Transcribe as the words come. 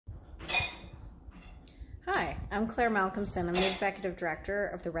I'm Claire Malcolmson. I'm the Executive Director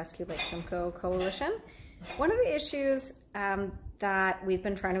of the Rescue Lake Simcoe Coalition. One of the issues that we've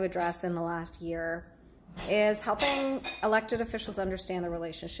been trying to address in the last year is helping elected officials understand the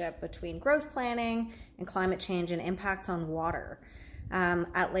relationship between growth planning and climate change and impacts on water.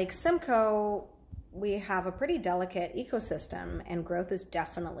 At Lake Simcoe, we have a pretty delicate ecosystem and growth is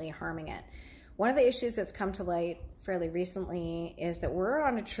definitely harming it. One of the issues that's come to light fairly recently is that we're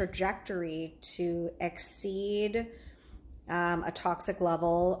on a trajectory to exceed a toxic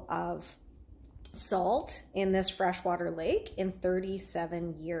level of salt in this freshwater lake in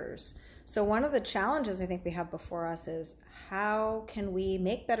 37 years. So one of the challenges I think we have before us is how can we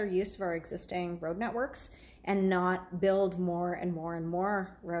make better use of our existing road networks and not build more and more and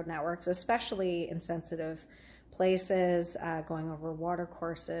more road networks, especially in sensitive places, going over water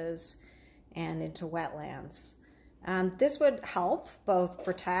courses and into wetlands. This would help both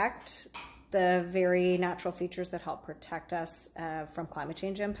protect the very natural features that help protect us from climate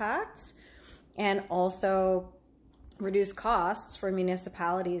change impacts and also reduce costs for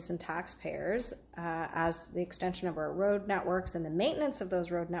municipalities and taxpayers as the extension of our road networks and the maintenance of those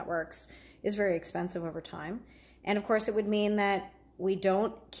road networks is very expensive over time. And of course, it would mean that we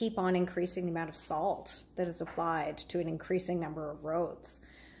don't keep on increasing the amount of salt that is applied to an increasing number of roads.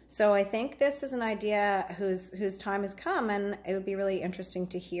 So I think this is an idea whose time has come, and it would be really interesting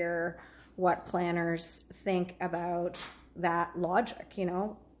to hear what planners think about that logic. You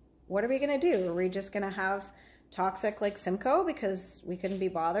know, what are we going to do? Are we just going to have toxic Lake Simcoe because we couldn't be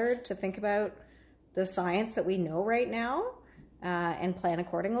bothered to think about the science that we know right now and plan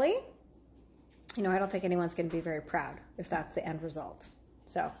accordingly? You know, I don't think anyone's going to be very proud if that's the end result.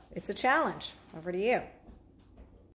 So it's a challenge. Over to you.